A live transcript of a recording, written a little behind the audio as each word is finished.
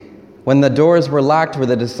When the doors were locked where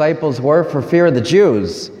the disciples were for fear of the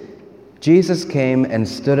Jews, Jesus came and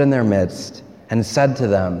stood in their midst and said to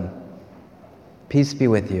them, "Peace be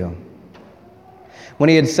with you." When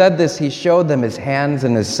he had said this, he showed them his hands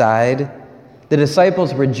and his side. The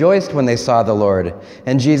disciples rejoiced when they saw the Lord,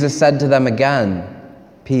 and Jesus said to them again,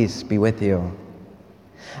 "Peace be with you.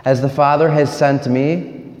 As the Father has sent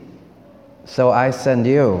me, so I send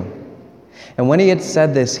you." And when he had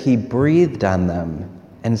said this, he breathed on them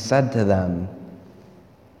and said to them,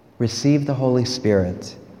 "Receive the Holy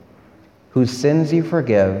Spirit. Whose sins you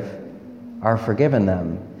forgive are forgiven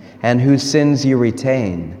them, and whose sins you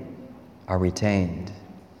retain are retained."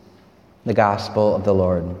 The Gospel of the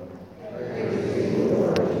Lord.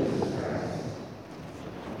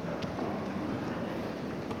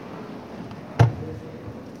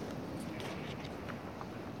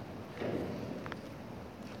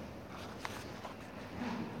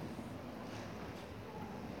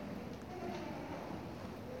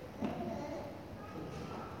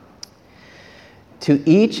 To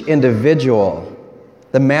each individual,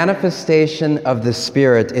 the manifestation of the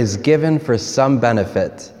Spirit is given for some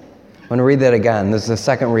benefit. I'm going to read that again. This is the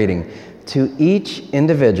second reading. To each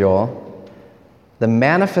individual, the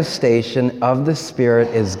manifestation of the Spirit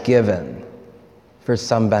is given for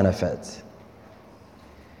some benefit.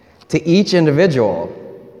 To each individual,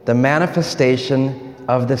 the manifestation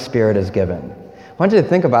of the Spirit is given. I want you to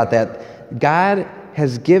think about that. God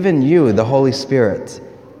has given you the Holy Spirit.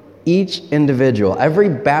 Each individual, every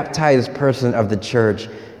baptized person of the church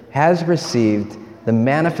has received the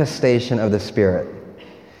manifestation of the Spirit.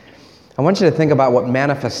 I want you to think about what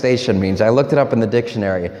manifestation means. I looked it up in the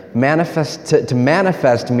dictionary. To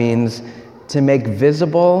manifest means to make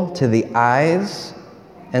visible to the eyes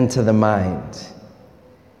and to the mind.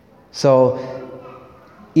 So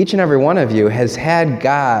each and every one of you has had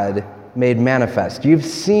God made manifest. You've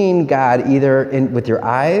seen God either with your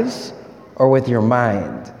eyes or with your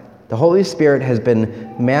mind. The Holy Spirit has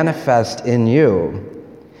been manifest in you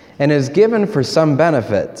and is given for some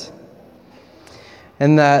benefit.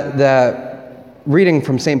 And the reading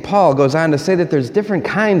from St. Paul goes on to say that there's different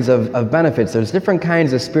kinds of benefits. There's different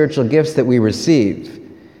kinds of spiritual gifts that we receive,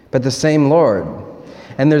 but the same Lord.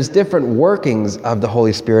 And there's different workings of the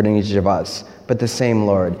Holy Spirit in each of us, but the same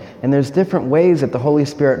Lord. And there's different ways that the Holy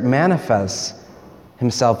Spirit manifests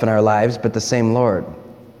himself in our lives, but the same Lord.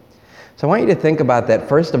 So I want you to think about that,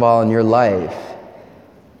 first of all, in your life.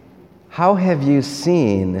 How have you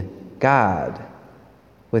seen God?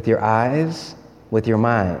 With your eyes, with your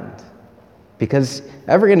mind? Because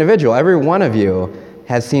every individual, every one of you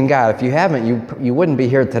has seen God. If you haven't, you wouldn't be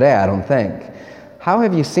here today, I don't think. How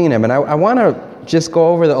have you seen him? And I want to just go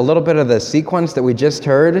over a little bit of the sequence that we just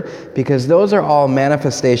heard, because those are all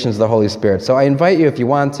manifestations of the Holy Spirit. So I invite you, if you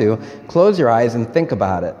want to, close your eyes and think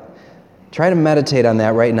about it. Try to meditate on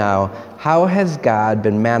that right now. How has God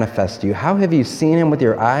been manifest to you? How have you seen him with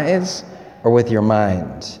your eyes or with your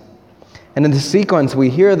mind? And in the sequence, we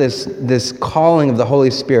hear this calling of the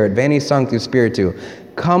Holy Spirit, Veni Sanctus Spiritu.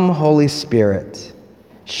 Come, Holy Spirit,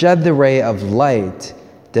 shed the ray of light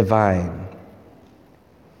divine.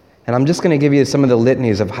 And I'm just going to give you some of the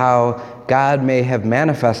litanies of how God may have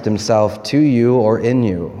manifested himself to you or in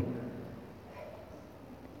you.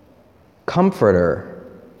 Comforter,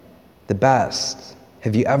 the best.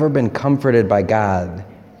 Have you ever been comforted by God? Have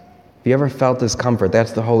you ever felt his comfort?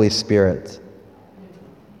 That's the Holy Spirit.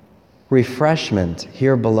 Refreshment,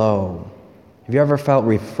 here below. Have you ever felt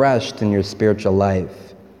refreshed in your spiritual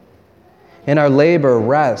life? In our labor,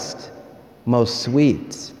 rest, most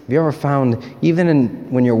sweet. Have you ever found,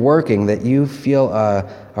 even when you're working, that you feel a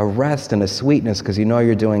rest and a sweetness because you know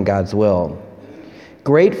you're doing God's will?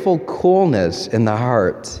 Grateful coolness in the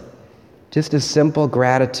heart. Just a simple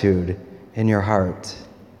gratitude in your heart.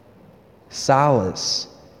 Solace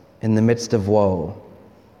in the midst of woe.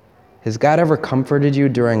 Has God ever comforted you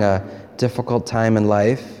during a difficult time in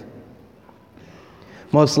life?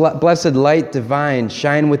 Most blessed light divine,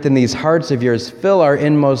 shine within these hearts of yours, fill our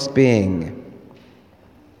inmost being.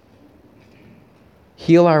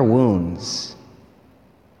 Heal our wounds.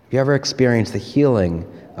 Have you ever experienced the healing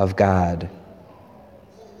of God?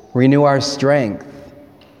 Renew our strength.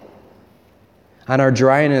 On our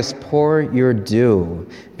dryness, pour your dew.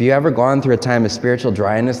 Have you ever gone through a time of spiritual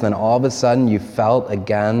dryness, and then all of a sudden you felt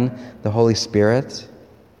again the Holy Spirit?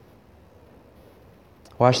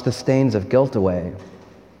 Wash the stains of guilt away.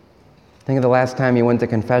 Think of the last time you went to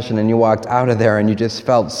confession and you walked out of there and you just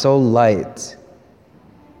felt so light.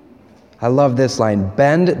 I love this line,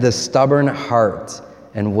 bend the stubborn heart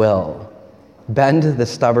and will. Bend the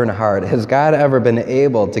stubborn heart. Has God ever been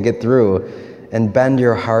able to get through and bend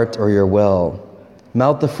your heart or your will?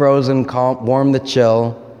 Melt the frozen, warm the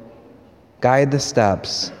chill. Guide the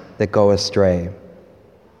steps that go astray.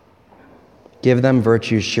 Give them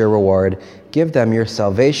virtue's sure reward. Give them your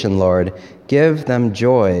salvation, Lord. Give them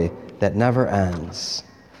joy that never ends.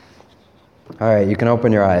 All right, you can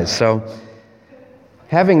open your eyes. So,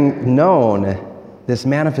 having known this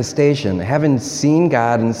manifestation, having seen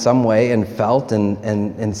God in some way and felt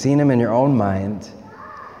and seen him in your own mind,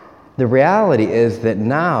 the reality is that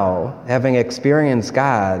now, having experienced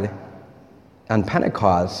God on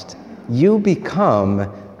Pentecost, you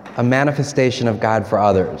become a manifestation of God for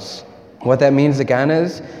others. What that means again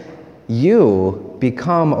is you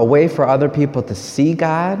become a way for other people to see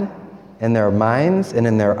God in their minds and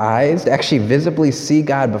in their eyes, to actually visibly see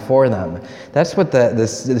God before them. That's what the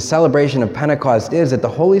celebration of Pentecost is, that the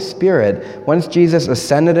Holy Spirit, once Jesus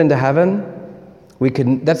ascended into heaven,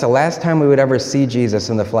 that's the last time we would ever see Jesus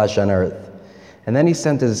in the flesh on earth. And then he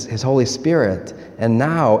sent his Holy Spirit, and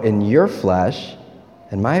now in your flesh,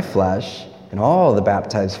 in my flesh, in all the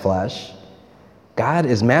baptized flesh, God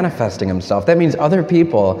is manifesting himself. That means other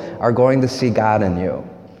people are going to see God in you.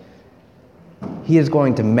 He is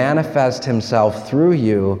going to manifest himself through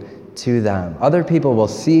you to them. Other people will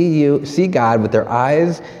see God with their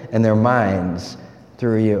eyes and their minds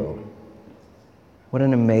through you. What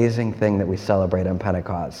an amazing thing that we celebrate on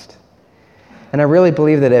Pentecost. And I really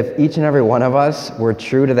believe that if each and every one of us were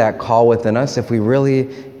true to that call within us, if we really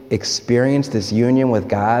experienced this union with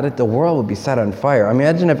God, the world would be set on fire. I mean,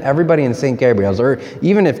 imagine if everybody in St. Gabriel's, or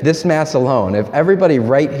even if this Mass alone, if everybody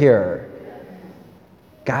right here,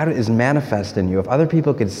 God is manifest in you. If other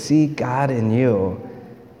people could see God in you,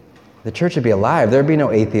 the church would be alive. There would be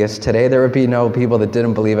no atheists today. There would be no people that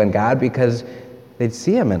didn't believe in God because they'd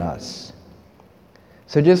see him in us.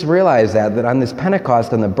 So just realize that on this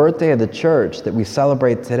Pentecost, on the birthday of the church that we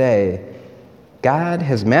celebrate today, God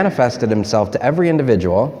has manifested himself to every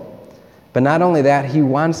individual, but not only that, he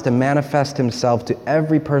wants to manifest himself to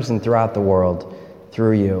every person throughout the world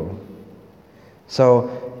through you.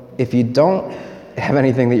 So if you don't have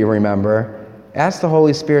anything that you remember, ask the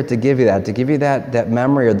Holy Spirit to give you that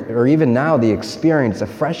memory, or even now the experience, a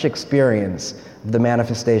fresh experience of the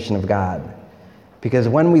manifestation of God. Because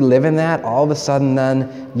when we live in that, all of a sudden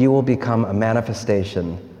then, you will become a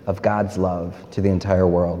manifestation of God's love to the entire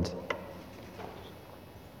world.